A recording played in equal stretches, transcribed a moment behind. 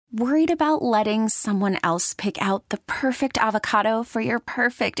Worried about letting someone else pick out the perfect avocado for your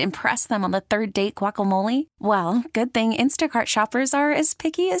perfect impress them on the third date guacamole? Well, good thing Instacart shoppers are as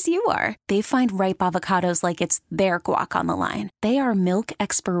picky as you are. They find ripe avocados like it's their guac on the line. They are milk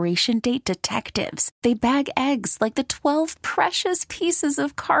expiration date detectives. They bag eggs like the 12 precious pieces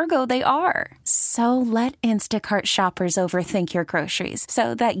of cargo they are. So let Instacart shoppers overthink your groceries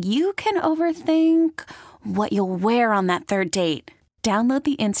so that you can overthink what you'll wear on that third date. Download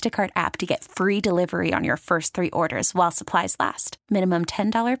the Instacart app to get free delivery on your first 3 orders while supplies last. Minimum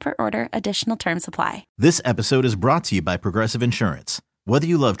 $10 per order. Additional terms apply. This episode is brought to you by Progressive Insurance. Whether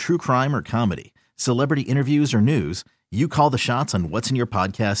you love true crime or comedy, celebrity interviews or news, you call the shots on what's in your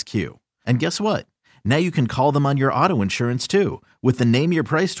podcast queue. And guess what? Now you can call them on your auto insurance too with the Name Your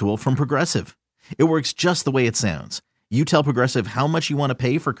Price tool from Progressive. It works just the way it sounds. You tell Progressive how much you want to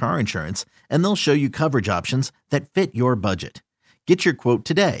pay for car insurance, and they'll show you coverage options that fit your budget. Get your quote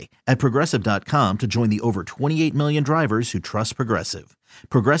today at Progressive.com to join the over 28 million drivers who trust Progressive.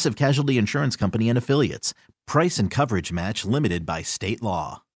 Progressive Casualty Insurance Company and Affiliates. Price and coverage match limited by state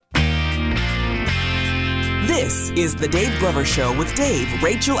law. This is the Dave Glover Show with Dave,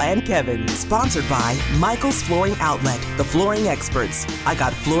 Rachel, and Kevin. Sponsored by Michael's Flooring Outlet, the flooring experts.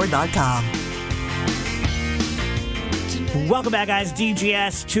 IGotFloor.com. Welcome back, guys.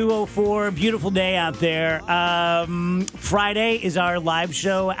 DGS 204. Beautiful day out there. Friday is our live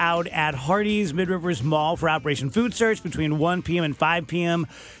show out at Hardee's Mid-Rivers Mall for Operation Food Search between 1 p.m. and 5 p.m.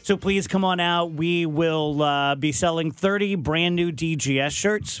 So please come on out. We will be selling 30 brand new DGS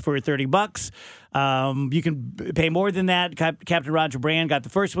shirts for $30. You can pay more than that. Captain Roger Brand got the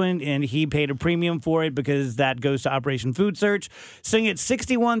first one, and he paid a premium for it because that goes to Operation Food Search. Sitting at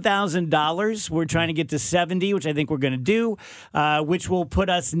 $61,000. We're trying to get to 70, which I think we're going to do, which will put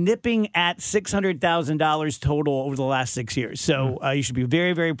us nipping at $600,000 total over the last 6 years. So you should be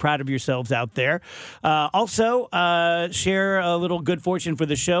very, very proud of yourselves out there. Also, share a little good fortune for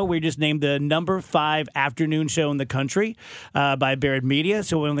the show. We just named the number 5 afternoon show in the country by Barrett Media,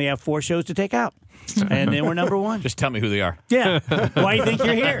 so we only have 4 shows to take out. And then we're number 1. Just tell me who they are. Yeah. Why do you think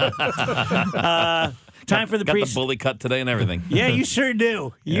you're here? Time for the got the bully cut today and everything. Yeah, you sure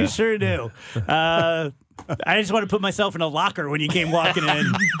do. You sure do. I just want to put myself in a locker when you came walking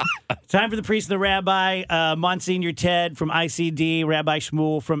in. Time for the priest and the rabbi. Monsignor Ted from ICD, Rabbi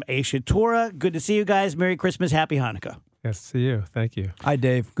Shmuel from Aisha Torah. Good to see you guys. Merry Christmas. Happy Hanukkah. Yes, see you. Thank you. Hi,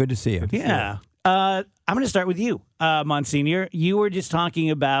 Dave. Good to see you. Yeah. I'm going to start with you, Monsignor. You were just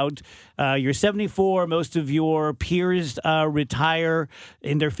talking about you're 74. Most of your peers retire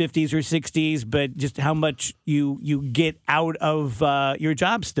in their 50s or 60s, but just how much you get out of your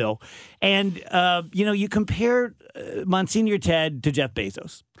job still. And, you compare Monsignor Ted to Jeff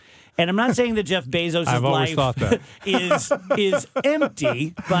Bezos. And I'm not saying that Jeff Bezos' life is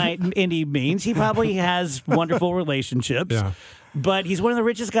empty by any means. He probably has wonderful relationships. Yeah. But he's one of the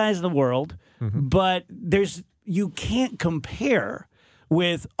richest guys in the world. Mm-hmm. But you can't compare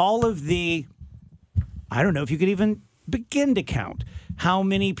with all of the, I don't know if you could even begin to count how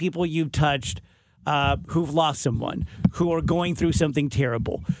many people you've touched who've lost someone, who are going through something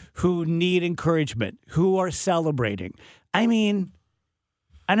terrible, who need encouragement, who are celebrating. I mean,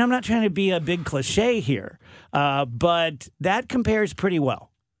 and I'm not trying to be a big cliche here, but that compares pretty well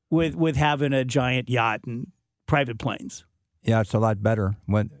with having a giant yacht and private planes. Yeah, it's a lot better.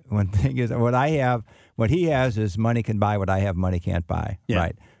 One thing is, what he has is money can buy what I have, money can't buy. Yeah.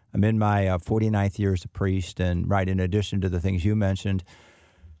 Right. I'm in my 49th year as a priest, and right, in addition to the things you mentioned,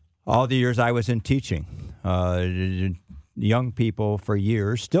 all the years I was in teaching, young people for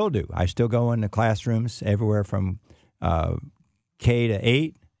years, still do. I still go into classrooms everywhere from K to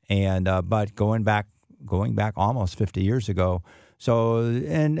 8, and but going back almost 50 years ago. So,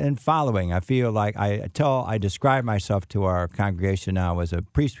 and following, I feel like I describe myself to our congregation now as a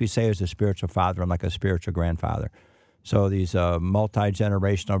priest. We say as a spiritual father. I'm like a spiritual grandfather. So these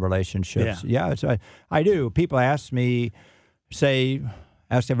multi-generational relationships. Yeah, I do. People ask me,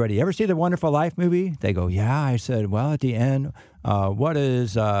 ask everybody, ever see the Wonderful Life movie? They go, yeah. I said, well, at the end, what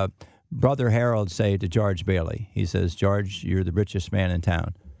does Brother Harold say to George Bailey? He says, George, you're the richest man in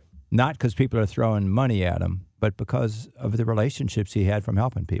town. Not because people are throwing money at him, but because of the relationships he had from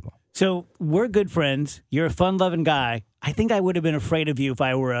helping people. So we're good friends. You're a fun-loving guy. I think I would have been afraid of you if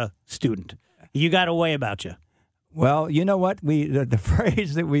I were a student. You got a way about you. Well, you know what? The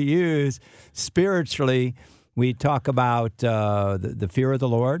phrase that we use spiritually, we talk about the fear of the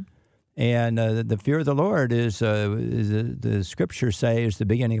Lord. And the fear of the Lord is the scriptures say, is the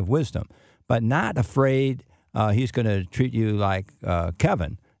beginning of wisdom. But not afraid he's going to treat you like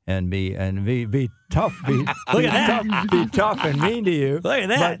Kevin. be tough, be tough and mean to you. Look at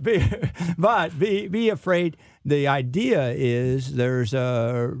that. But be afraid. The idea is there's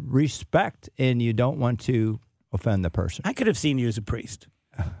a respect, and you don't want to offend the person. I could have seen you as a priest.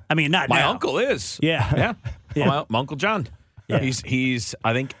 I mean, not My now. uncle is. Yeah. Yeah. My Uncle John. Yeah. He's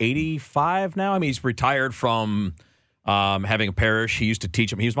I think 85 now. I mean, he's retired from having a parish. He used to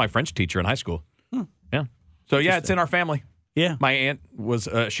teach him. He was my French teacher in high school. Yeah. So yeah, it's in our family. Yeah. My aunt was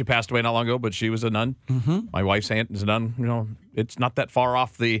she passed away not long ago, but she was a nun. Mm-hmm. My wife's aunt is a nun. You know, it's not that far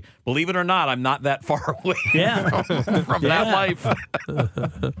off the. Believe it or not, I'm not that far away. Yeah. from that life.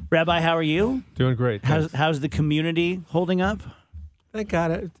 Rabbi, how are you? Doing great. How's the community holding up? Thank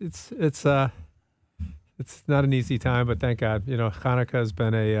God. It's not an easy time, but thank God. You know, Hanukkah has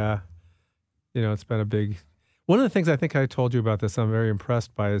been it's been a big. One of the things I think I told you about this, I'm very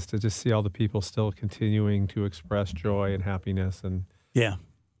impressed by, is to just see all the people still continuing to express joy and happiness, and Yeah.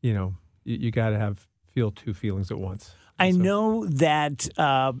 you know, you got to feel two feelings at once. I know that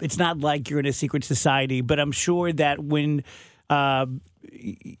it's not like you're in a secret society, but I'm sure that when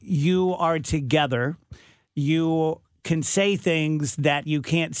you are together, you can say things that you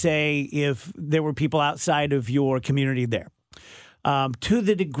can't say if there were people outside of your community there. To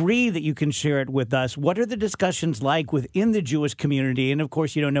the degree that you can share it with us, what are the discussions like within the Jewish community? And of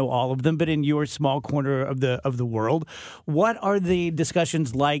course, you don't know all of them, but in your small corner of the world, what are the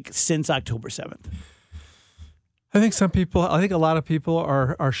discussions like since October 7th? I think a lot of people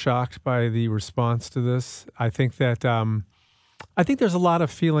are shocked by the response to this. I think that I think there's a lot of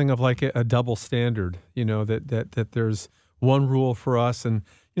feeling of like a double standard. You know, that there's one rule for us, and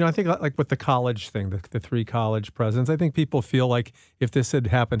you know, I think like with the college thing, the 3 college presidents, I think people feel like if this had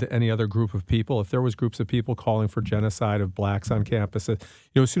happened to any other group of people, if there was groups of people calling for genocide of blacks on campus, you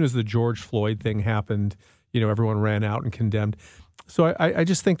know, as soon as the George Floyd thing happened, you know, everyone ran out and condemned. So I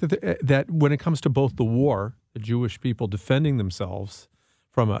just think that when it comes to both the war, the Jewish people defending themselves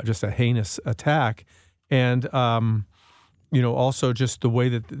from just a heinous attack, and you know, also just the way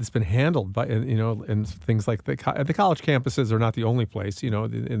that it's been handled by, you know, and things like the college campuses are not the only place, you know,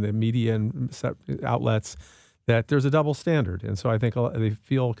 in the media and outlets, that there's a double standard. And so I think they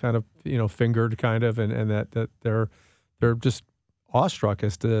feel kind of, you know, fingered kind of, and that they're just awestruck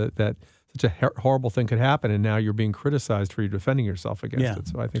as to that such a horrible thing could happen, and now you're being criticized for you defending yourself against it.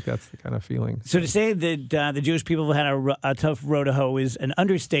 So I think that's the kind of feeling. So to say that the Jewish people have had a tough road to hoe is an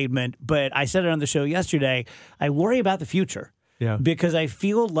understatement, but I said it on the show yesterday, I worry about the future. Yeah. Because I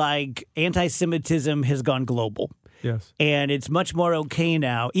feel like anti-Semitism has gone global. Yes. And it's much more okay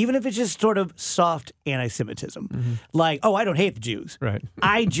now, even if it's just sort of soft anti-Semitism. Mm-hmm. Like, oh, I don't hate the Jews. Right.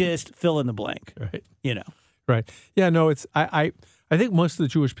 I just fill in the blank. Right. You know. Right. Yeah, no, it's I think most of the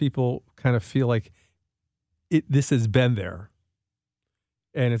Jewish people kind of feel like this has been there,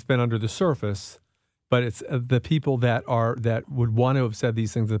 and it's been under the surface, but it's the people that would want to have said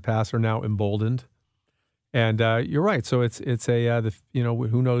these things in the past are now emboldened. And you're right. So it's you know,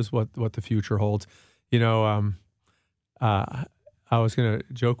 who knows what the future holds. You know, I was going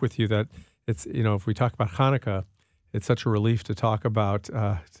to joke with you that it's, you know, if we talk about Hanukkah, it's such a relief to talk about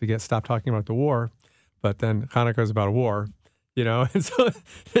stop talking about the war, but then Hanukkah is about a war. You know, and so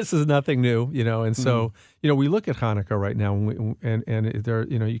this is nothing new, you know, and so, you know, we look at Hanukkah right now and there,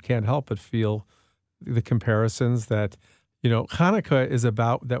 you know, you can't help but feel the comparisons that, you know, Hanukkah is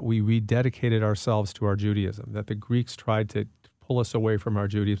about that we rededicated ourselves to our Judaism, that the Greeks tried to pull us away from our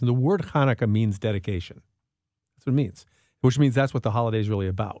Judaism. The word Hanukkah means dedication. That's what it means, which means that's what the holiday is really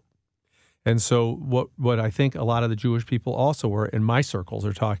about. And so what I think a lot of the Jewish people also were, in my circles,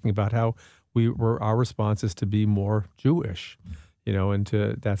 are talking about how our response is to be more Jewish, you know, and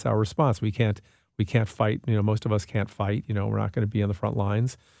that's our response. We can't fight, you know, most of us can't fight, you know, we're not going to be on the front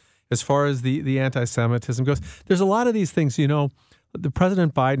lines. As far as the anti-Semitism goes, there's a lot of these things, you know, the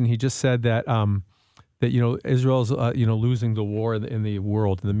President Biden, he just said that, you know, Israel's, you know, losing the war in the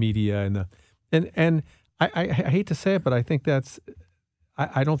world, in the media, and I hate to say it, but I think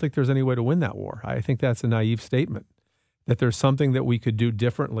I don't think there's any way to win that war. I think that's a naive statement. That there's something that we could do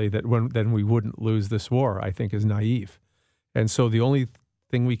differently then we wouldn't lose this war, I think is naive. And so the only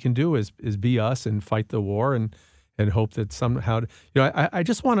thing we can do is be us and fight the war and hope that somehow, you know, I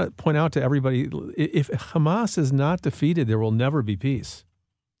just want to point out to everybody, if Hamas is not defeated, there will never be peace.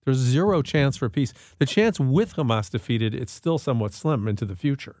 There's zero chance for peace. The chance with Hamas defeated, it's still somewhat slim into the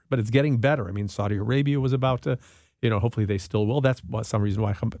future, but it's getting better. I mean, Saudi Arabia was about to, you know, hopefully they still will. That's some reason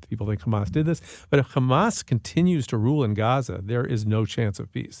why people think Hamas did this. But if Hamas continues to rule in Gaza, there is no chance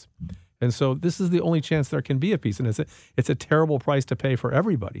of peace. And so this is the only chance there can be of peace. And it's a terrible price to pay for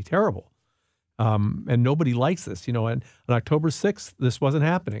everybody. Terrible. And nobody likes this. And on October 6th, this wasn't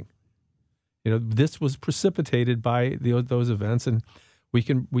happening. This was precipitated by those events, and we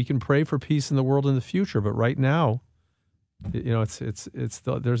can pray for peace in the world in the future. But right now,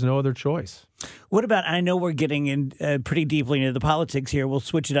 there's no other choice. What about, I know we're getting in pretty deeply into the politics here. We'll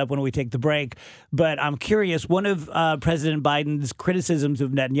switch it up when we take the break. But I'm curious, one of President Biden's criticisms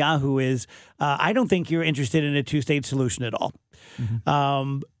of Netanyahu is, I don't think you're interested in a two-state solution at all.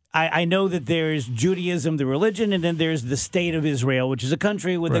 Mm-hmm. I know that there's Judaism, the religion, and then there's the state of Israel, which is a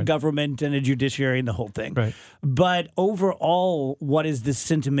country with a government and a judiciary and the whole thing. Right. But overall, what is the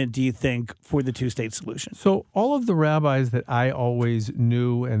sentiment, do you think, for the two-state solution? So all of the rabbis that I always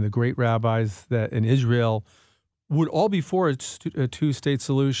knew and the great rabbis that in Israel would all be for a two-state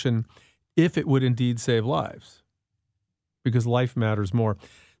solution if it would indeed save lives, because life matters more.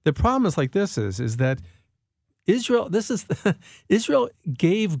 The problem is like this is that Israel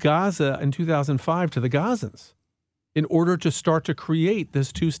gave Gaza in 2005 to the Gazans in order to start to create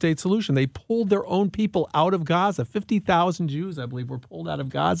this two-state solution. They pulled their own people out of Gaza. 50,000 Jews, I believe, were pulled out of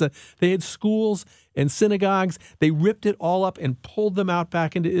Gaza. They had schools and synagogues. They ripped it all up and pulled them out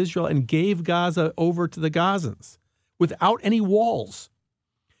back into Israel and gave Gaza over to the Gazans without any walls.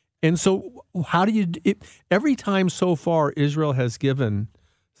 And so every time so far Israel has given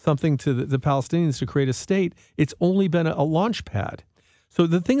something to the Palestinians to create a state, it's only been a launch pad. So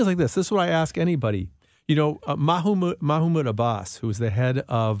the thing is like this. This is what I ask anybody. Mahmoud Abbas, who is the head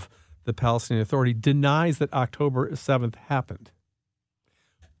of the Palestinian Authority, denies that October 7th happened.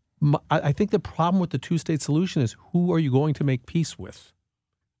 I think the problem with the two-state solution is, who are you going to make peace with?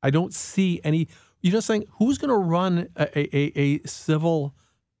 I don't see any. Saying who's going to run a civil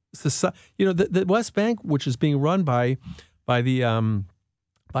society? The West Bank, which is being run by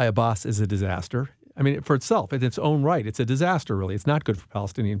Abbas, is a disaster. I mean, for itself, in its own right, it's a disaster, really. It's not good for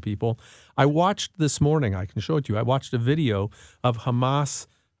Palestinian people. I watched this morning, I can show it to you, I watched a video of Hamas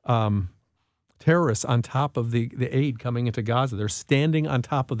terrorists on top of the aid coming into Gaza. They're standing on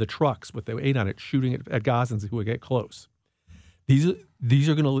top of the trucks with the aid on it, shooting at Gazans who would get close. This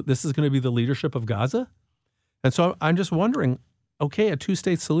is going to be the leadership of Gaza? And so I'm just wondering, okay, a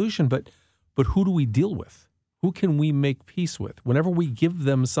two-state solution, but who do we deal with? Who can we make peace with? Whenever we give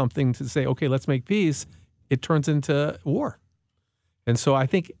them something to say, okay, let's make peace, it turns into war. And so I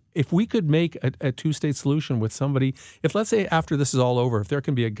think if we could make a two-state solution with somebody, if let's say after this is all over, if there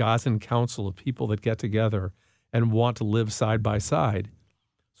can be a Gazan council of people that get together and want to live side by side,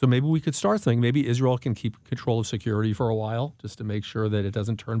 so maybe we could start something. Maybe Israel can keep control of security for a while just to make sure that it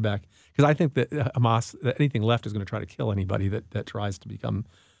doesn't turn back. Because I think that Hamas, that anything left, is going to try to kill anybody that tries to become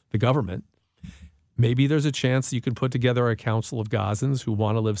the government. Maybe there's a chance you could put together a council of Gazans who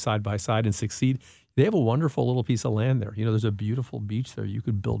want to live side by side and succeed. They have a wonderful little piece of land there. There's a beautiful beach there. You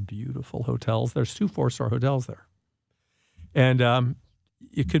could build beautiful hotels. There's 2 4-star hotels there. And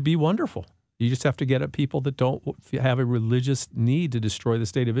it could be wonderful. You just have to get at people that don't have a religious need to destroy the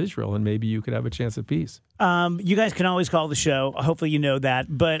state of Israel, and maybe you could have a chance at peace. You guys can always call the show. Hopefully you know that.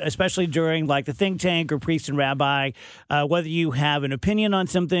 But especially during like the think tank or priest and rabbi, whether you have an opinion on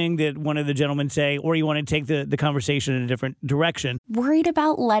something that one of the gentlemen say, or you want to take the conversation in a different direction. Worried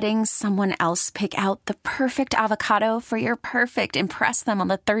about letting someone else pick out the perfect avocado for your perfect impress them on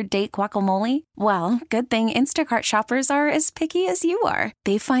the third date guacamole? Well, good thing Instacart shoppers are as picky as you are.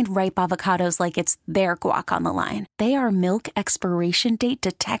 They find ripe avocados like it's their guac on the line. They are milk expiration date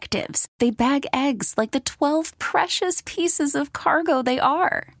detectives. They bag eggs like the 12 precious pieces of cargo they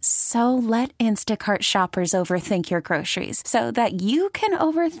are. So let Instacart shoppers overthink your groceries so that you can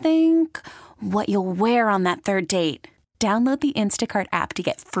overthink what you'll wear on that third date. Download the Instacart app to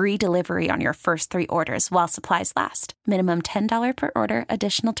get free delivery on your first 3 orders while supplies last. Minimum $10 per order.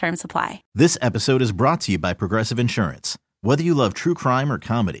 Additional terms apply. This episode is brought to you by Progressive Insurance. Whether you love true crime or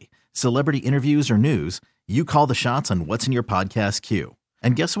comedy, celebrity interviews or news, you call the shots on what's in your podcast queue.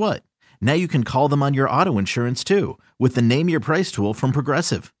 And guess what? Now you can call them on your auto insurance too with the Name Your Price tool from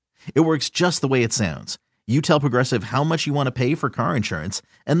Progressive. It works just the way it sounds. You tell Progressive how much you want to pay for car insurance,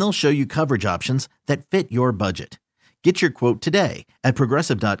 and they'll show you coverage options that fit your budget. Get your quote today at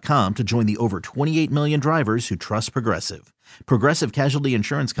Progressive.com to join the over 28 million drivers who trust Progressive. Progressive Casualty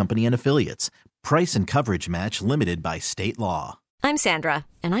Insurance Company and Affiliates. Price and coverage match limited by state law. I'm Sandra,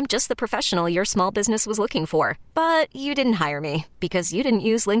 and I'm just the professional your small business was looking for. But you didn't hire me because you didn't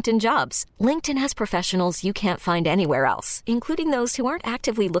use LinkedIn Jobs. LinkedIn has professionals you can't find anywhere else, including those who aren't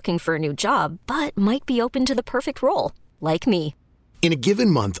actively looking for a new job, but might be open to the perfect role, like me. In a given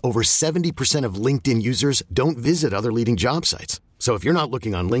month, over 70% of LinkedIn users don't visit other leading job sites. So if you're not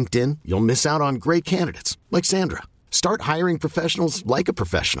looking on LinkedIn, you'll miss out on great candidates like Sandra. Start hiring professionals like a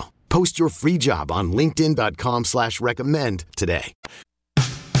professional. Post your free job on linkedin.com/recommend today.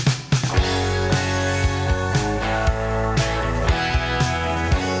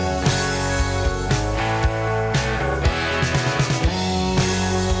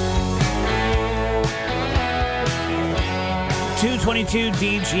 .222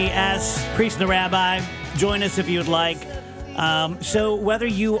 DGS, Priest and the Rabbi. Join us if you would like. So whether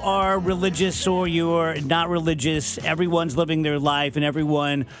you are religious or you're not religious, everyone's living their life and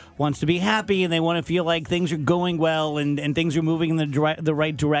everyone wants to be happy and they want to feel like things are going well and things are moving in the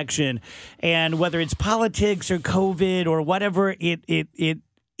right direction. And whether it's politics or COVID or whatever it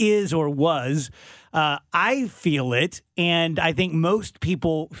is or was, I feel it, and I think most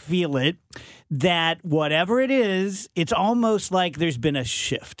people feel it, that whatever it is, it's almost like there's been a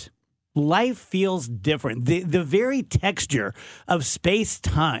shift. Life feels different. The very texture of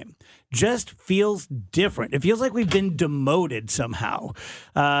space-time just feels different. It feels like we've been demoted somehow.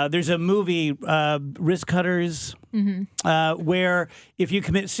 There's a movie, Risk Cutters, where if you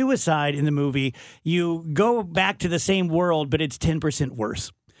commit suicide in the movie, you go back to the same world, but it's 10%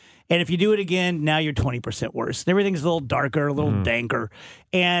 worse. And if you do it again, now you're 20% worse. Everything's a little darker, a little danker.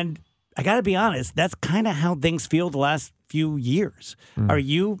 And I got to be honest, that's kind of how things feel the last few years. Are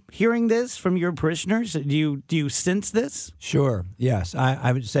you hearing this from your parishioners? Do you sense this? Sure, yes.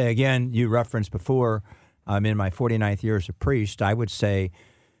 I would say, again, you referenced before, I'm in my 49th year as a priest. I would say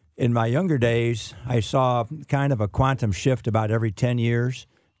in my younger days, I saw kind of a quantum shift about every 10 years,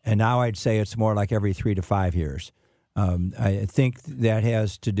 and now I'd say it's more like every 3 to 5 years. I think that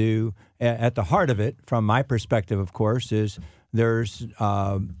has to do, at the heart of it, from my perspective, of course, is there's,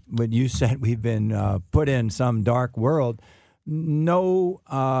 what you said, we've been put in some dark world, no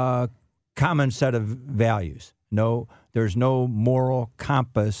common set of values. There's no moral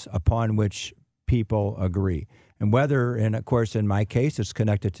compass upon which people agree. And whether, and of course, in my case, it's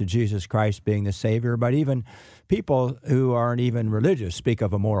connected to Jesus Christ being the Savior, but even people who aren't even religious speak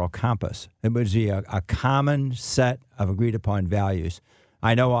of a moral compass. It would be a common set of agreed upon values.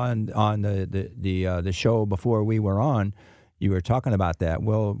 I know on the show before we were on, you were talking about that.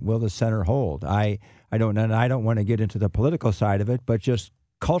 Will the center hold? I don't want to get into the political side of it, but just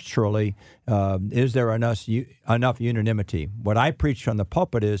culturally, is there enough unanimity? What I preach from the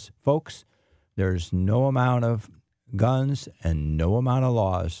pulpit is, folks, there's no amount of guns and no amount of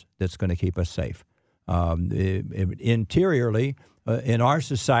laws that's going to keep us safe. Interiorly, in our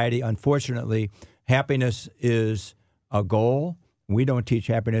society, unfortunately, happiness is a goal. We don't teach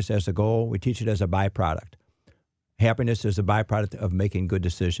happiness as a goal. We teach it as a byproduct. Happiness is a byproduct of making good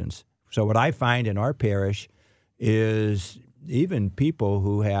decisions. So what I find in our parish is even people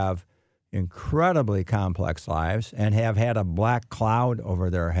who have incredibly complex lives and have had a black cloud over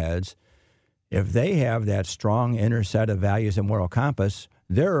their heads, if they have that strong inner set of values and moral compass,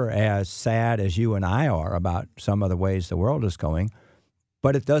 they're as sad as you and I are about some of the ways the world is going.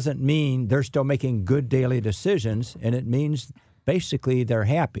 But it doesn't mean they're still making good daily decisions, and it means basically they're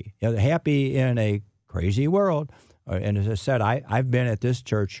happy. They're happy in a crazy world. And as I said, I've been at this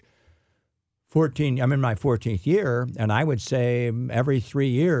church I'm in my 14th year, and I would say every 3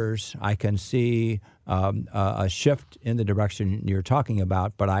 years I can see a shift in the direction you're talking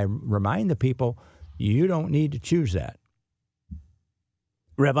about. But I remind the people, you don't need to choose that.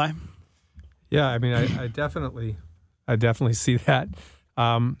 Rabbi? Yeah, I mean, I definitely see that.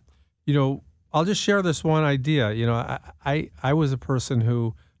 I'll just share this one idea. I was a person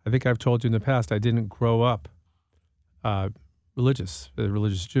who, I think I've told you in the past, I didn't grow up religious, a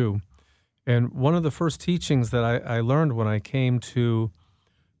religious Jew. And one of the first teachings that I learned when I came to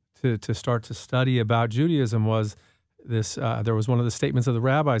start to study about Judaism was this. There was one of the statements of the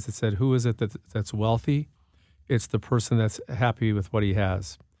rabbis that said, "Who is it that's wealthy? It's the person that's happy with what he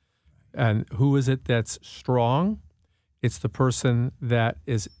has. And who is it that's strong? It's the person that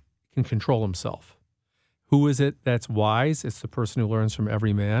can control himself. Who is it that's wise? It's the person who learns from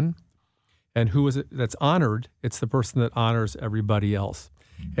every man. And who is it that's honored? It's the person that honors everybody else."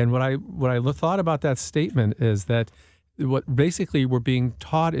 And what I thought about that statement is that what basically we're being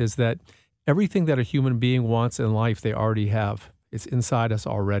taught is that everything that a human being wants in life, they already have. It's inside us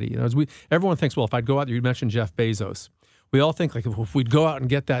already. Everyone thinks, well, if I'd go out there, you mentioned Jeff Bezos. We all think like if we'd go out and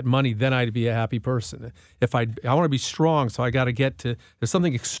get that money, then I'd be a happy person. If I want to be strong, so I got to there's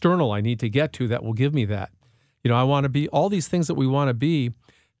something external I need to get to that will give me that. I want to be all these things that we want to be.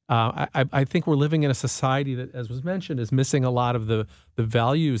 I think we're living in a society that, as was mentioned, is missing a lot of the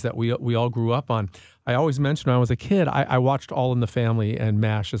values that we all grew up on. I always mentioned when I was a kid, I watched All in the Family and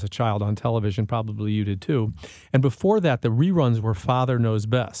MASH as a child on television. Probably you did too. And before that, the reruns were Father Knows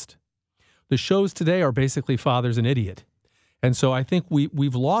Best. The shows today are basically Father's an Idiot. And so I think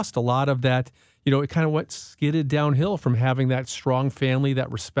we've lost a lot of that. It kind of went skidded downhill from having that strong family,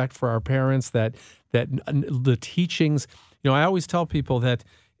 that respect for our parents, that the teachings. I always tell people that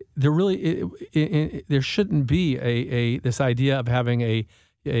there really there shouldn't be this idea of having a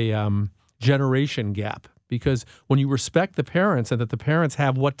generation gap, because when you respect the parents and that the parents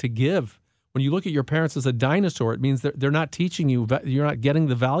have what to give, when you look at your parents as a dinosaur, it means that they're not teaching you, you're not getting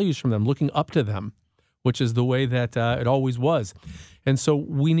the values from them, looking up to them, which is the way that it always was. And so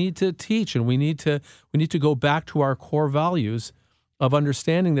we need to teach, and we need to go back to our core values of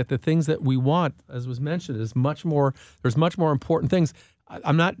understanding that the things that we want, as was mentioned, there's much more important things.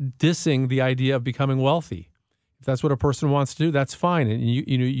 I'm not dissing the idea of becoming wealthy. If that's what a person wants to do, that's fine. And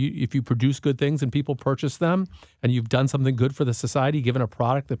if you produce good things and people purchase them, and you've done something good for the society, given a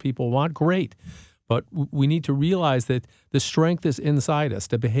product that people want, great. But we need to realize that the strength is inside us,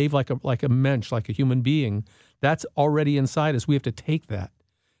 to behave like a mensch, like a human being. That's already inside us. We have to take that,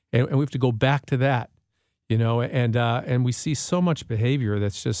 and we have to go back to that, And we see so much behavior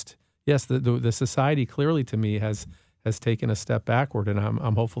that's just, yes, the society clearly, to me, has taken a step backward, and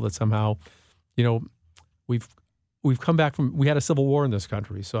I'm hopeful that somehow, we've come back from. We had a civil war in this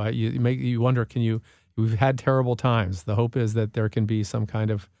country, so you wonder, we've had terrible times. The hope is that there can be some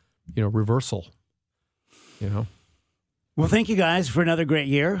kind of, reversal. Well, thank you guys for another great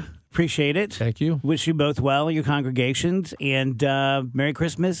year. Appreciate it. Thank you. Wish you both well, your congregations, and Merry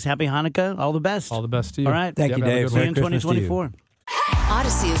Christmas, Happy Hanukkah, all the best. All the best to you. All right. Thank you, Dave. See you in Merry Christmas to you. 2024.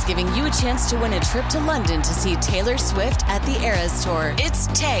 Odyssey is giving you a chance to win a trip to London to see Taylor Swift at the Eras Tour. It's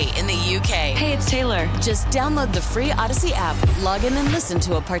Tay in the UK. Hey, it's Taylor. Just download the free Odyssey app, log in and listen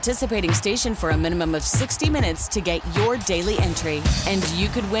to a participating station for a minimum of 60 minutes to get your daily entry. And you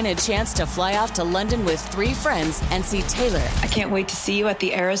could win a chance to fly off to London with 3 friends and see Taylor. I can't wait to see you at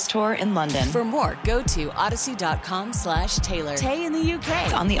the Eras Tour in London. For more, go to odyssey.com/Taylor. Tay in the UK.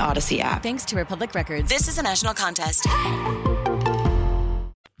 It's on the Odyssey app. Thanks to Republic Records. This is a national contest.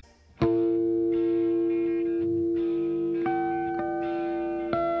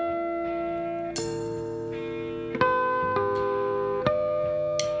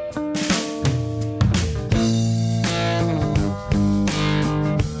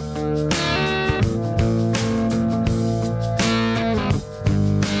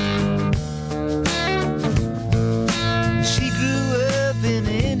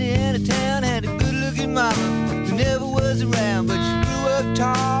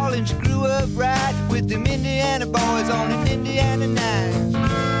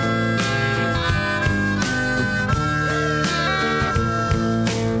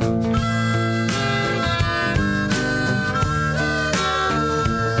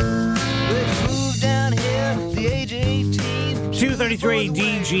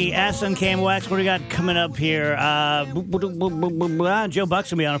 DGS on KMOX. What do we got coming up here? Joe Buck's going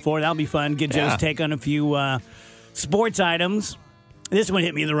to be on it for it. That'll be fun. Get Joe's take on a few sports items. This one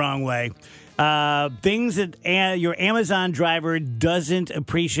hit me the wrong way. Things that your Amazon driver doesn't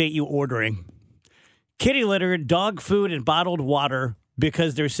appreciate you ordering. Kitty litter, dog food, and bottled water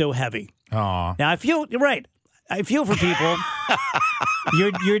because they're so heavy. Aw. Now, you're right. I feel for people.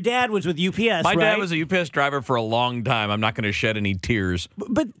 Your dad was with UPS, My right? dad was a UPS driver for a long time. I'm not going to shed any tears.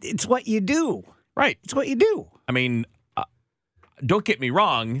 But it's what you do. Right. It's what you do. I mean, don't get me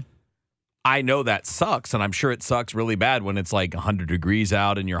wrong. I know that sucks, and I'm sure it sucks really bad when it's like 100 degrees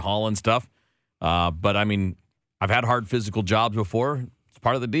out and you're hauling stuff. But, I mean, I've had hard physical jobs before. It's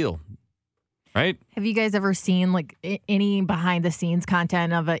part of the deal, right? Have you guys ever seen, like, any behind-the-scenes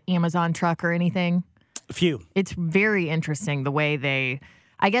content of an Amazon truck or anything? A few. It's very interesting the way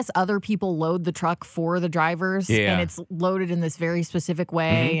I guess other people load the truck for the drivers, Yeah. and it's loaded in this very specific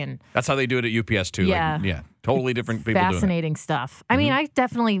way. Mm-hmm. And That's how they do it at UPS, too. Yeah. Totally different people doing it. fascinating stuff. I mean, I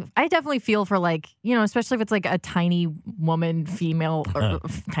definitely feel for, like, especially if it's like a tiny woman, female, or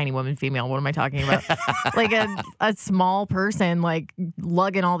tiny woman, female. What am I talking about? Like a small person, like,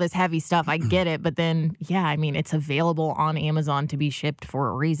 lugging all this heavy stuff. I get it. But then, yeah, I mean, it's available on Amazon to be shipped for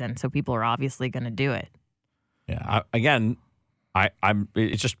a reason. So people are obviously going to do it. Yeah.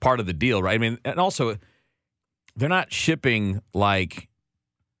 It's just part of the deal, right? I mean, and also, they're not shipping like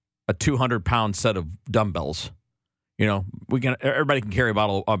a 200-pound set of dumbbells. Everybody can carry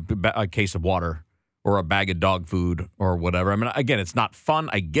a case of water or a bag of dog food or whatever. I mean, again, it's not fun.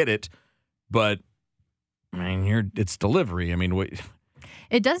 I get it, but I mean, it's delivery. I mean,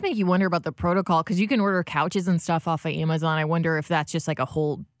 It does make you wonder about the protocol, because you can order couches and stuff off of Amazon. I wonder if that's just like a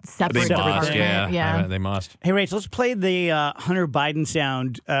whole separate they must, department. yeah, they must. Hey, Rach, let's play the Hunter Biden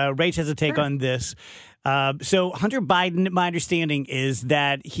sound. Rach has a take on this. So Hunter Biden, my understanding is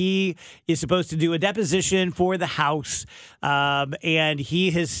that he is supposed to do a deposition for the House, and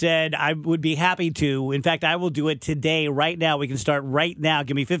he has said, I would be happy to. In fact, I will do it today, right now. We can start right now.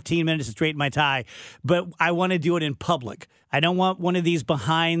 Give me 15 minutes to straighten my tie. But I want to do it in public. I don't want one of these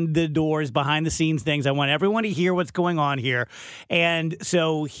behind the doors, behind the scenes things. I want everyone to hear what's going on here. And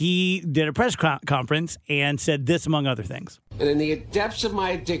so he did a press conference and said this, among other things. And in the depths of my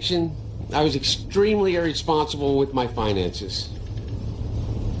addiction, I was extremely irresponsible with my finances.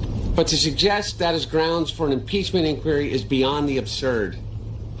 But to suggest that is grounds for an impeachment inquiry is beyond the absurd.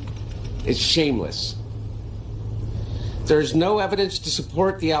 It's shameless. There is no evidence to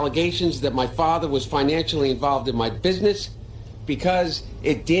support the allegations that my father was financially involved in my business because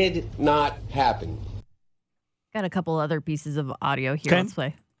it did not happen. Got a couple other pieces of audio here. Let's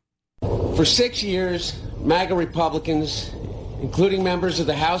play. For 6 years, MAGA Republicans, including members of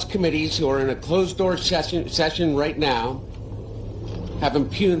the House committees who are in a closed-door session right now, have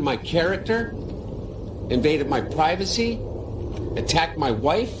impugned my character, invaded my privacy, attacked my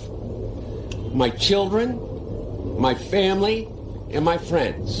wife, my children, my family, and my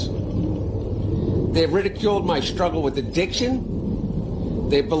friends. They have ridiculed my struggle with addiction,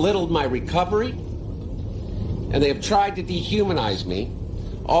 they have belittled my recovery, and they have tried to dehumanize me,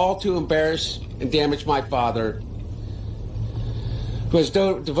 all to embarrass and damage my father, who has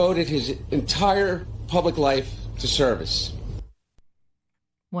devoted his entire public life to service.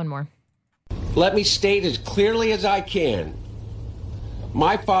 One more. Let me state as clearly as I can.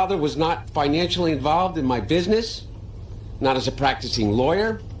 My father was not financially involved in my business, not as a practicing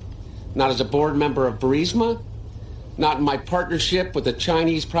lawyer, not as a board member of Burisma, not in my partnership with a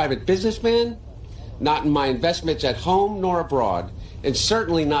Chinese private businessman, not in my investments at home nor abroad, and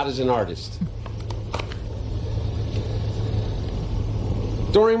certainly not as an artist.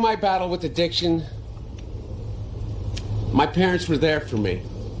 During my battle with addiction, my parents were there for me.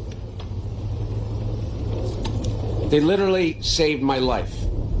 They literally saved my life.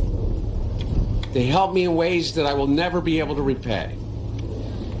 They helped me in ways that I will never be able to repay.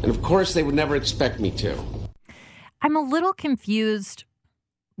 And of course, they would never expect me to. I'm a little confused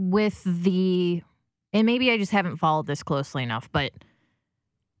with and maybe I just haven't followed this closely enough, but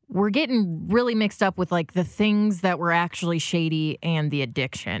we're getting really mixed up with like the things that were actually shady and the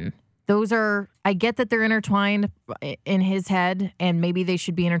addiction. I get that they're intertwined in his head, and maybe they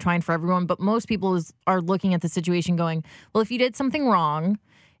should be intertwined for everyone, but most people are looking at the situation going, well, if you did something wrong,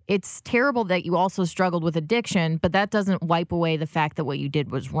 it's terrible that you also struggled with addiction, but that doesn't wipe away the fact that what you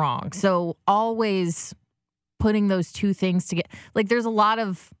did was wrong. So always putting those two things together, like there's a lot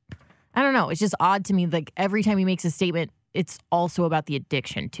of, I don't know, it's just odd to me, like every time he makes a statement, it's also about the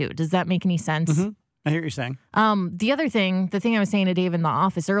addiction too. Does that make any sense? Mm-hmm. I hear what you're saying. The thing I was saying to Dave in the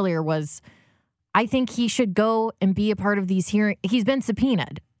office earlier was, I think he should go and be a part of these hearings. He's been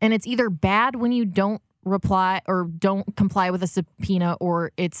subpoenaed, and it's either bad when you don't reply or don't comply with a subpoena,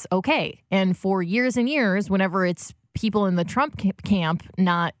 or it's okay. And for years and years, whenever it's people in the Trump camp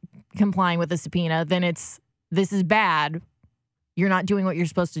not complying with a subpoena, then this is bad. You're not doing what you're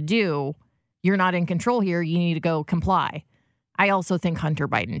supposed to do. You're not in control here. You need to go comply. I also think Hunter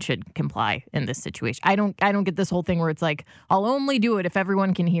Biden should comply in this situation. I don't get this whole thing where it's like, I'll only do it if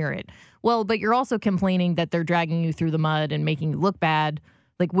everyone can hear it. Well, but you're also complaining that they're dragging you through the mud and making you look bad.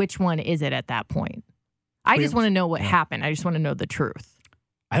 Like, which one is it at that point? I just want to know what happened. I just want to know the truth.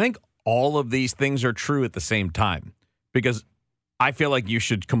 I think all of these things are true at the same time, because I feel like you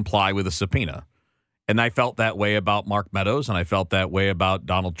should comply with a subpoena. And I felt that way about Mark Meadows, and I felt that way about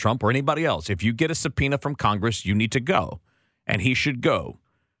Donald Trump or anybody else. If you get a subpoena from Congress, you need to go. And he should go.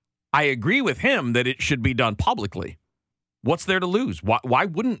 I agree with him that it should be done publicly. What's there to lose? Why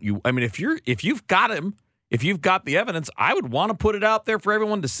wouldn't you? I mean, if you've got him, if you've got the evidence, I would want to put it out there for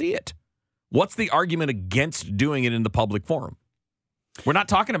everyone to see it. What's the argument against doing it in the public forum? We're not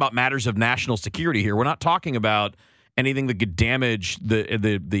talking about matters of national security here. We're not talking about anything that could damage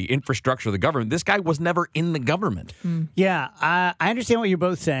the infrastructure of the government. This guy was never in the government. Yeah, I understand what you're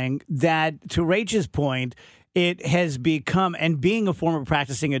both saying. That, to Rachel's point, it has become, and being a former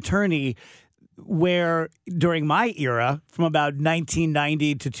practicing attorney, where during my era, from about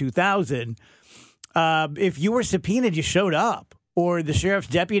 1990 to 2000, if you were subpoenaed, you showed up. Or the sheriff's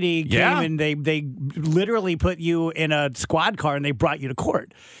deputy came and they literally put you in a squad car and they brought you to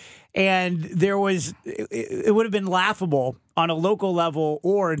court. And it would have been laughable on a local level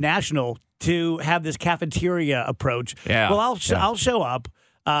or national to have this cafeteria approach. Yeah. Well, I'll show up.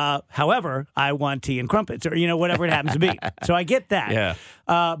 However, I want tea and crumpets, or whatever it happens to be. So I get that.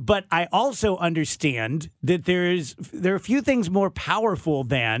 Yeah. But I also understand that there are a few things more powerful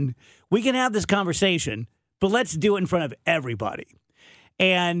than we can have this conversation, but let's do it in front of everybody.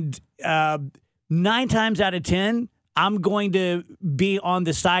 And 9 times out of 10, I'm going to be on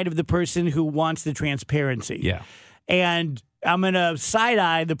the side of the person who wants the transparency. Yeah. And I'm going to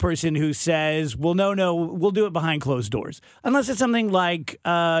side-eye the person who says, well, no, we'll do it behind closed doors. Unless it's something like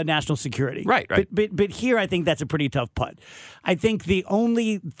national security. Right. But here, I think that's a pretty tough putt. I think the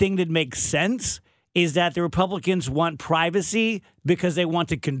only thing that makes sense is that the Republicans want privacy because they want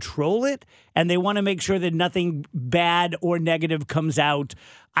to control it, and they want to make sure that nothing bad or negative comes out,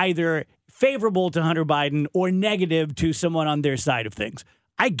 either favorable to Hunter Biden or negative to someone on their side of things.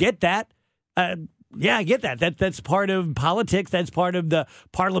 I get that. Yeah, I get that. That's part of politics. That's part of the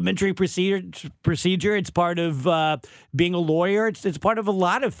parliamentary procedure. It's part of being a lawyer. It's part of a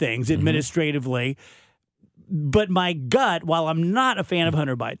lot of things administratively. But my gut, while I'm not a fan of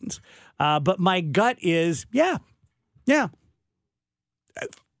Hunter Biden's, but my gut is, yeah. To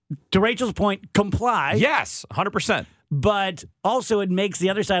Rachel's point, comply. Yes, 100%. But also it makes the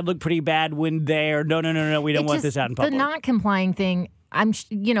other side look pretty bad when they're, no, we don't want this out in public. The not complying thing,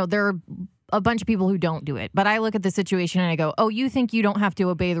 there are a bunch of people who don't do it. But I look at the situation and I go, oh, you think you don't have to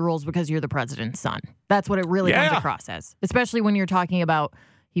obey the rules because you're the president's son. That's what it really comes across as. Especially when you're talking about,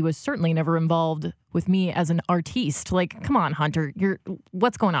 he was certainly never involved with me as an artiste. Like, come on, Hunter,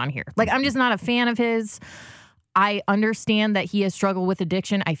 what's going on here? Like, I'm just not a fan of his. I understand that he has struggled with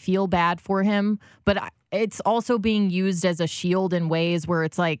addiction. I feel bad for him, but it's also being used as a shield in ways where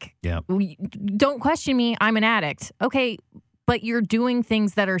it's like, don't question me, I'm an addict. Okay, but you're doing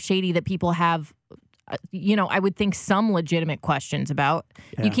things that are shady that people have, I would think some legitimate questions about.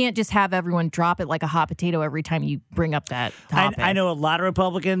 Yeah. You can't just have everyone drop it like a hot potato every time you bring up that topic. I know a lot of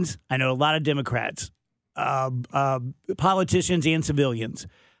Republicans. I know a lot of Democrats, politicians and civilians.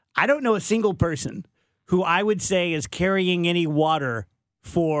 I don't know a single person who I would say is carrying any water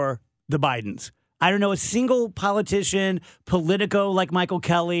for the Bidens. I don't know a single politician, Politico like Michael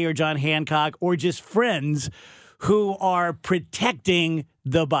Kelly or John Hancock, or just friends who are protecting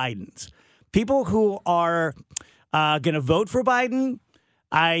the Bidens. People who are going to vote for Biden,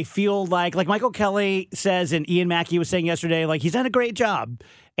 I feel like Michael Kelly says, and Ian Mackey was saying yesterday, like, he's done a great job.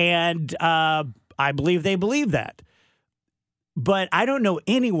 And I believe they believe that. But I don't know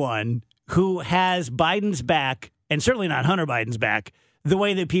anyone who has Biden's back, and certainly not Hunter Biden's back, the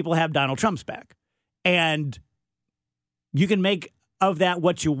way that people have Donald Trump's back. And you can make of that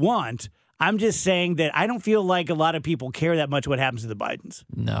what you want. I'm just saying that I don't feel like a lot of people care that much what happens to the Bidens.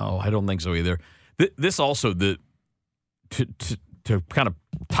 No, I don't think so either. This also, to kind of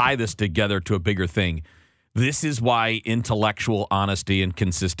tie this together to a bigger thing, this is why intellectual honesty and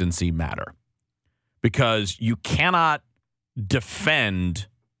consistency matter. Because you cannot defend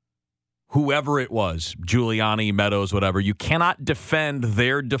whoever it was, Giuliani, Meadows, whatever, you cannot defend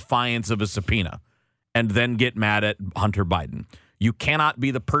their defiance of a subpoena and then get mad at Hunter Biden. You cannot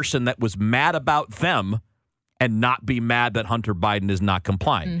be the person that was mad about them and not be mad that Hunter Biden is not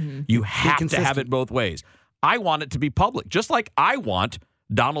complying. Mm-hmm. You have to have it both ways. I want it to be public, just like I want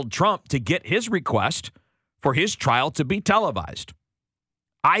Donald Trump to get his request for his trial to be televised.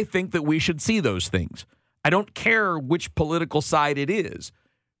 I think that we should see those things. I don't care which political side it is.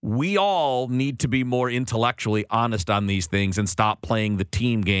 We all need to be more intellectually honest on these things and stop playing the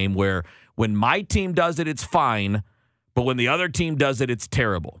team game where when my team does it, it's fine, but when the other team does it, it's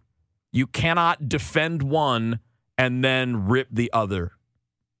terrible. You cannot defend one and then rip the other,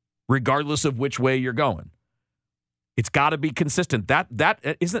 regardless of which way you're going. It's got to be consistent. That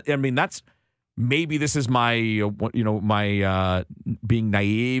isn't. I mean, that's maybe this is my my being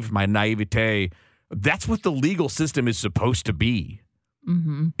naive, my naivete. That's what the legal system is supposed to be.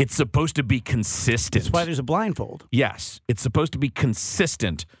 Mm-hmm. It's supposed to be consistent. That's why there's a blindfold. Yes, it's supposed to be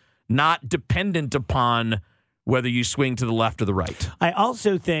consistent, not dependent upon whether you swing to the left or the right. I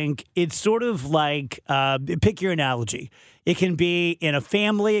also think it's sort of like, pick your analogy. It can be in a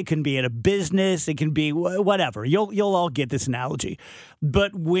family, it can be in a business, it can be whatever. You'll all get this analogy.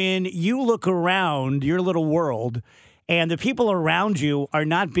 But when you look around your little world and the people around you are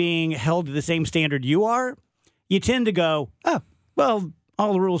not being held to the same standard you are, you tend to go, oh, well,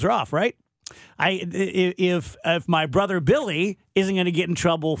 all the rules are off, right? If my brother Billy isn't going to get in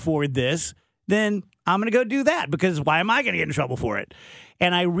trouble for this, then I'm going to go do that because why am I going to get in trouble for it?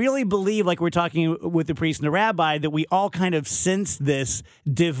 And I really believe, like we're talking with the priest and the rabbi, that we all kind of sense this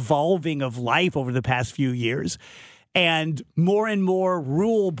devolving of life over the past few years and more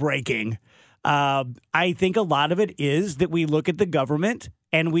rule breaking I think a lot of it is that we look at the government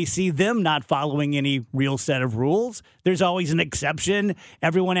and we see them not following any real set of rules. There's always an exception.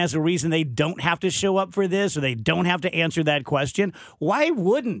 Everyone has a reason they don't have to show up for this or they don't have to answer that question. Why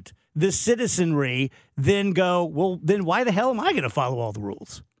wouldn't the citizenry then go, well, then why the hell am I going to follow all the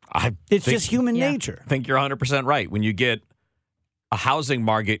rules? It's just human nature. I think you're 100% right. When you get a housing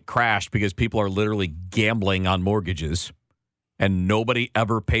market crashed because people are literally gambling on mortgages and nobody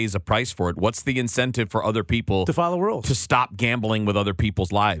ever pays a price for it, what's the incentive for other people to follow rules, to stop gambling with other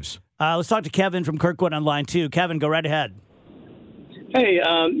people's lives? Let's talk to Kevin from Kirkwood on line 2. Kevin, go right ahead. Hey,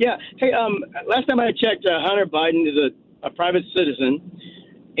 last time I checked, Hunter Biden is a private citizen,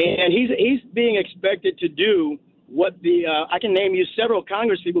 and he's being expected to do what I can name you several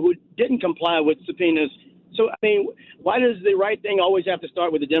Congress people who didn't comply with subpoenas. So, I mean, why does the right thing always have to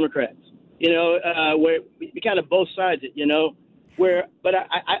start with the Democrats? Where we kind of both sides it, but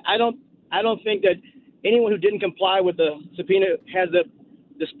I don't think that anyone who didn't comply with the subpoena has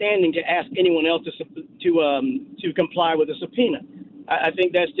the standing to ask anyone else to comply with the subpoena. I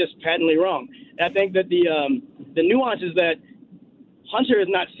think that's just patently wrong. And I think that the nuance is that Hunter is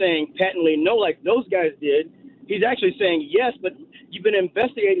not saying patently no like those guys did. He's actually saying yes, but you've been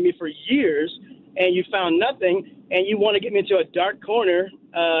investigating me for years and you found nothing, and you want to get me into a dark corner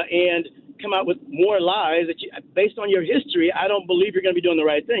and come out with more lies that based on your history, I don't believe you're going to be doing the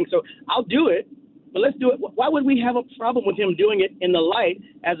right thing. So I'll do it, but let's do it. Why would we have a problem with him doing it in the light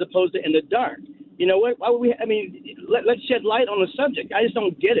as opposed to in the dark? You know what? Why would we? I mean, let's shed light on the subject. I just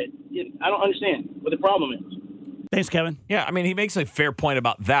don't get it. I don't understand what the problem is. Thanks, Kevin. Yeah, I mean, he makes a fair point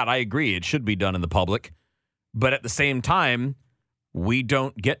about that. I agree. It should be done in the public. But at the same time, we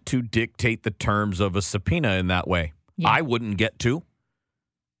don't get to dictate the terms of a subpoena in that way. Yeah. I wouldn't get to.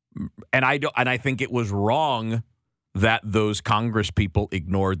 And I think it was wrong that those Congress people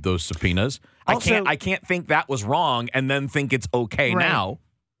ignored those subpoenas. Also, I can't think that was wrong and then think it's okay now.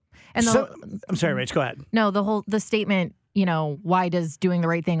 And I'm sorry, Rach, go ahead. No, the statement, why does doing the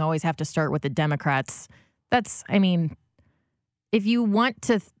right thing always have to start with the Democrats? If you want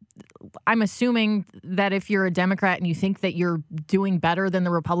to, I'm assuming that if you're a Democrat and you think that you're doing better than the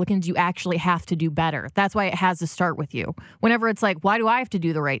Republicans, you actually have to do better. That's why it has to start with you. Whenever it's like, why do I have to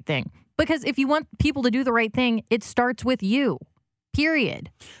do the right thing? Because if you want people to do the right thing, it starts with you. Period.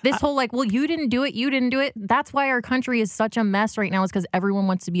 This whole you didn't do it. That's why our country is such a mess right now, is because everyone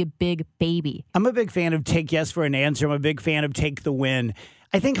wants to be a big baby. I'm a big fan of take yes for an answer. I'm a big fan of take the win.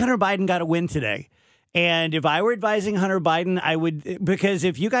 I think Hunter Biden got a win today. And if I were advising Hunter Biden, I would, because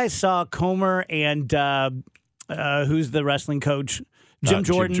if you guys saw Comer and who's the wrestling coach, Jim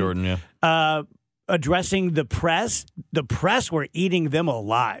Jordan, addressing the press were eating them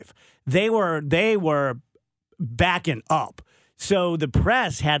alive. They were backing up. So the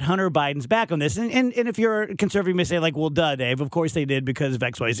press had Hunter Biden's back on this. And if you're a conservative, you may say, well, duh, Dave, of course they did because of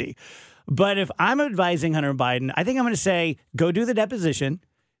XYZ. But if I'm advising Hunter Biden, I think I'm going to say, go do the deposition.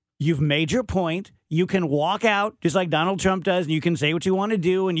 You've made your point. You can walk out just like Donald Trump does, and you can say what you want to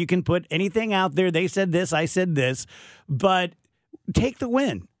do, and you can put anything out there. They said this, I said this. But take the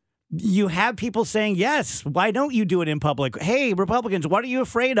win. You have people saying, yes, why don't you do it in public? Hey, Republicans, what are you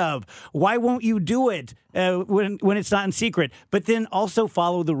afraid of? Why won't you do it when it's not in secret? But then also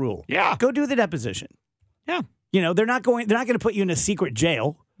follow the rule. Yeah. Go do the deposition. Yeah. They're not going to put you in a secret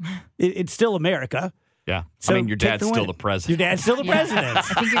jail. It's still America. Yeah. So your dad's still the president. Your dad's still the president. I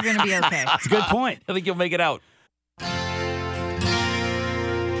think you're going to be okay. That's a good point. I think you'll make it out.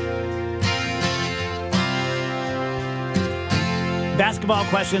 Basketball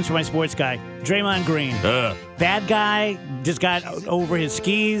questions for my sports guy. Draymond Green. Bad guy, just got over his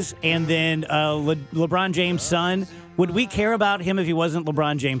skis, and then LeBron James' son. Would we care about him if he wasn't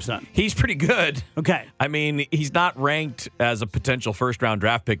LeBron James' son? He's pretty good. Okay. I mean, he's not ranked as a potential first-round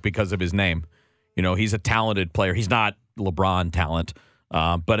draft pick because of his name. He's a talented player. He's not LeBron talent.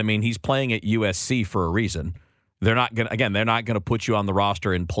 But, I mean, he's playing at USC for a reason. They're not going to put you on the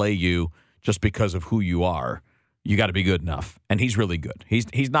roster and play you just because of who you are. You got to be good enough. And he's really good.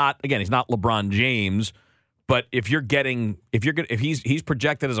 He's not LeBron James, but if he's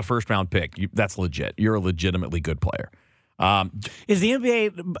projected as a first-round pick, that's legit. You're a legitimately good player. Is the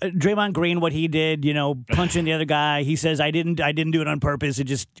NBA Draymond Green what he did? Punching the other guy. He says I didn't do it on purpose. It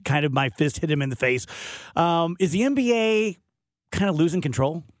just kind of my fist hit him in the face. Is the NBA kind of losing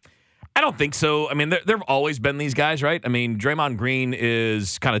control? I don't think so. I mean, there've always been these guys, right? I mean, Draymond Green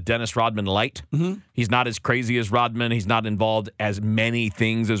is kind of Dennis Rodman light. Mm-hmm. He's not as crazy as Rodman. He's not involved as many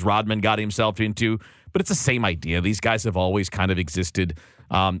things as Rodman got himself into. But it's the same idea. These guys have always kind of existed.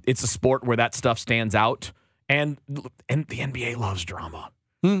 It's a sport where that stuff stands out. And the NBA loves drama.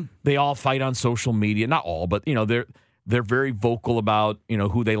 They all fight on social media. Not all, but they're very vocal about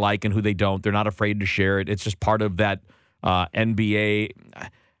who they like and who they don't. They're not afraid to share it. It's just part of that NBA.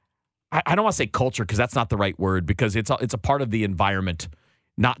 I don't want to say culture because that's not the right word, because it's a part of the environment,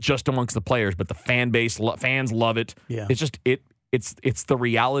 not just amongst the players, but the fan base. Fans love it. Yeah. It's just it's the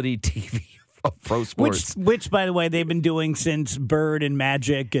reality TV of pro sports. Which, by the way, they've been doing since Bird and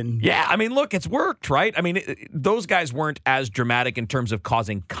Magic. And yeah, I mean, look, it's worked, right? I mean, those guys weren't as dramatic in terms of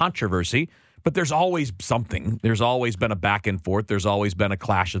causing controversy, but there's always something. There's always been a back and forth. There's always been a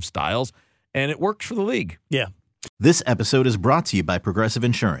clash of styles, and it works for the league. Yeah. This episode is brought to you by Progressive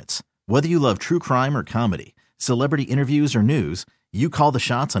Insurance. Whether you love true crime or comedy, celebrity interviews or news, you call the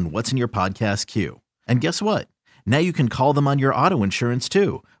shots on what's in your podcast queue. And guess what? Now you can call them on your auto insurance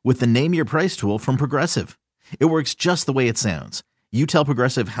too with the Name Your Price tool from Progressive. It works just the way it sounds. You tell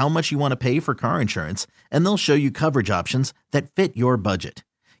Progressive how much you want to pay for car insurance, and they'll show you coverage options that fit your budget.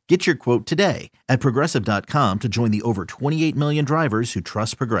 Get your quote today at Progressive.com to join the over 28 million drivers who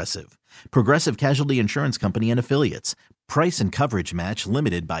trust Progressive. Progressive Casualty Insurance Company and Affiliates. Price and coverage match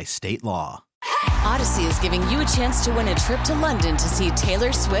limited by state law. Odyssey is giving you a chance to win a trip to London to see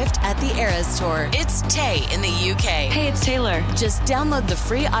Taylor Swift at the Eras Tour. It's Tay in the UK. Hey, it's Taylor. Just download the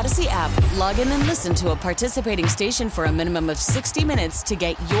free Odyssey app, log in and listen to a participating station for a minimum of 60 minutes to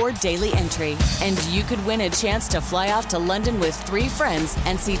get your daily entry. And you could win a chance to fly off to London with 3 friends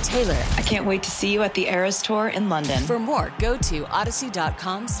and see Taylor. I can't wait to see you at the Eras Tour in London. For more, go to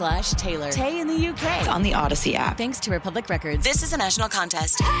odyssey.com/Taylor. Tay in the UK. It's on the Odyssey app. Thanks to Republic Records. This is a national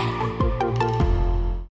contest.